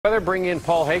Weather, bring in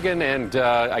Paul Heggen, and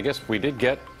I guess we did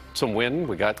get some wind.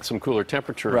 We got some cooler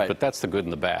temperatures, right. But that's the good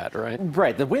and the bad, right?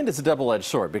 Right. The wind is a double-edged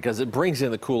sword because it brings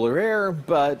in the cooler air,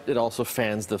 but it also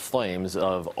fans the flames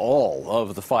of all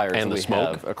of the fires and that we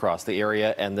have across the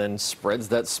area, and then spreads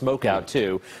that smoke out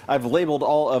too. I've labeled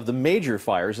all of the major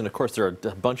fires, and of course there are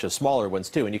a bunch of smaller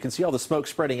ones too, and you can see all the smoke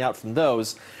spreading out from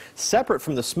those. Separate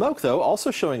from the smoke, though,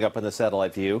 also showing up in the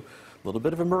satellite view, a little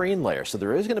bit of a marine layer. So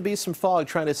there is going to be some fog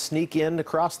trying to sneak in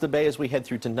across the bay as we head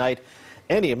through tonight.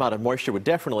 Any amount of moisture would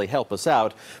definitely help us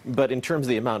out. But in terms of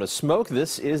the amount of smoke,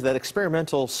 this is that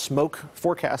experimental smoke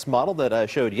forecast model that I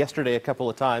showed yesterday a couple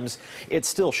of times. It's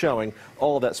still showing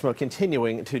all of that smoke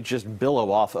continuing to just billow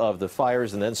off of the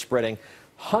fires and then spreading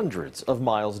hundreds of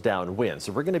miles downwind.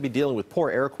 So we're going to be dealing with poor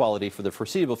air quality for the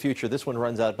foreseeable future. This one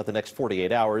runs out about the next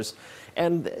 48 hours.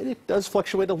 And it does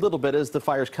fluctuate a little bit as the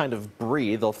fires kind of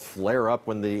breathe. They'll flare up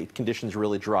when the conditions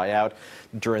really dry out.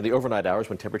 During the overnight hours,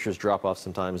 when temperatures drop off,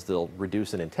 sometimes they'll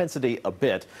reduce in intensity a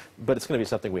bit. But it's going to be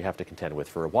something we have to contend with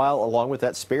for a while, along with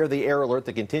that spare the air alert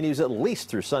that continues at least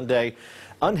through Sunday.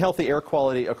 Unhealthy air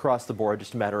quality across the board,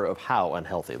 just a matter of how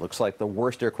unhealthy. Looks like the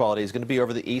worst air quality is going to be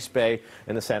over the East Bay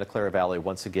and the Santa Clara Valley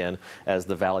once again, as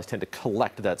the valleys tend to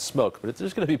collect that smoke. But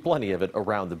there's going to be plenty of it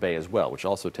around the bay as well, which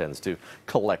also tends to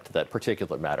collect that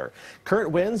particulate matter. Current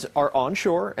winds are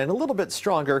onshore and a little bit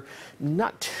stronger,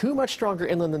 not too much stronger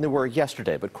inland than they were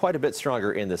yesterday, but quite a bit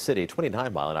stronger in the city.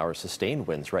 29-mile-an-hour sustained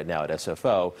winds right now at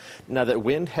SFO. Now that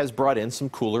wind has brought in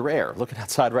some cooler air. Looking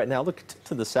outside right now, look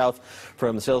to the south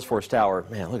from the Salesforce Tower.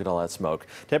 Man, look at all that smoke.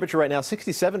 Temperature right now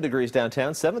 67 degrees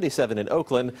downtown, 77 in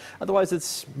Oakland. Otherwise,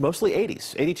 it's mostly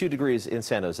 80s. 82 degrees in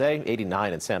San Jose,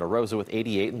 89 in Santa Rosa, with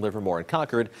 88 in Livermore and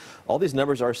Concord. All these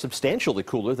numbers are substantially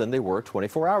cooler than they were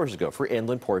 24 hours ago for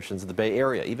inland portions of the Bay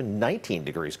Area. Even 19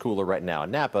 degrees cooler right now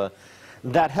in Napa.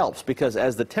 That helps because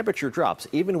as the temperature drops,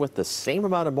 even with the same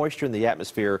amount of moisture in the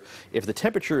atmosphere, if the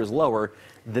temperature is lower,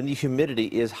 then the humidity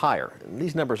is higher. And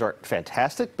these numbers aren't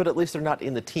fantastic, but at least they're not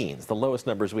in the teens. The lowest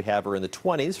numbers we have are in the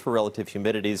 20s for relative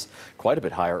humidities, quite a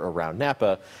bit higher around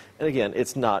Napa. And again,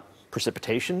 it's not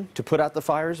precipitation to put out the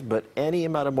fires, but any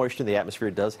amount of moisture in the atmosphere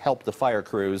does help the fire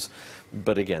crews.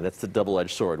 But again, that's the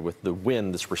double-edged sword with the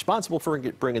wind that's responsible for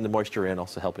bringing the moisture in,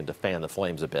 also helping to fan the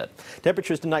flames a bit.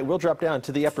 Temperatures tonight will drop down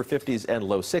to the upper 50s and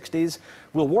low 60s.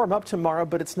 We'll warm up tomorrow,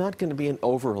 but it's not going to be an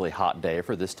overly hot day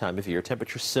for this time of year.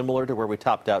 Temperatures similar to where we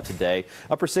topped out today.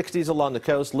 Upper 60s along the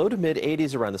coast, low to mid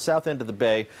 80s around the south end of the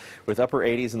bay, with upper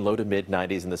 80s and low to mid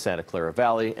 90s in the Santa Clara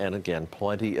Valley. And again,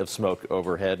 plenty of smoke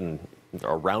overhead and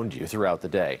around you throughout the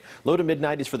day. Low to mid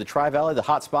 90s for the Tri-Valley. The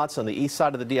hot spots on the east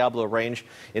side of the Diablo Range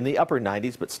in the upper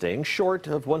 90s, but staying short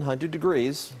of 100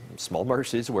 degrees. Small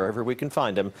mercies wherever we can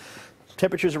find them.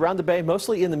 Temperatures around the bay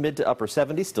mostly in the mid to upper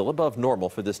 70s, still above normal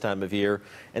for this time of year,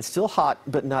 and still hot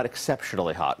but not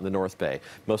exceptionally hot in the North Bay.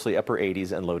 Mostly upper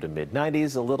 80s and low to mid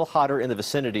 90s. A little hotter in the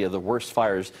vicinity of the worst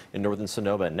fires in northern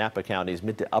Sonoma and Napa counties,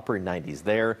 mid to upper 90s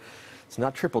there. It's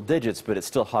not triple digits, but it's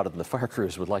still hotter than the fire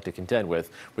crews would like to contend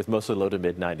with mostly low to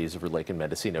mid 90s over Lake and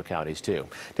Mendocino counties too.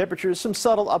 Temperatures, some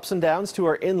subtle ups and downs to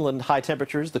our inland high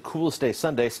temperatures. The coolest day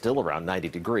Sunday, still around 90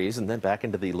 degrees, and then back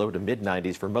into the low to mid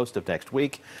 90s for most of next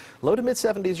week. Low to mid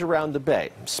 70s around the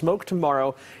bay. Smoke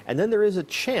tomorrow, and then there is a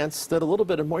chance that a little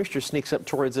bit of moisture sneaks up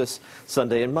towards us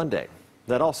Sunday and Monday.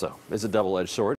 That also is a double-edged sword.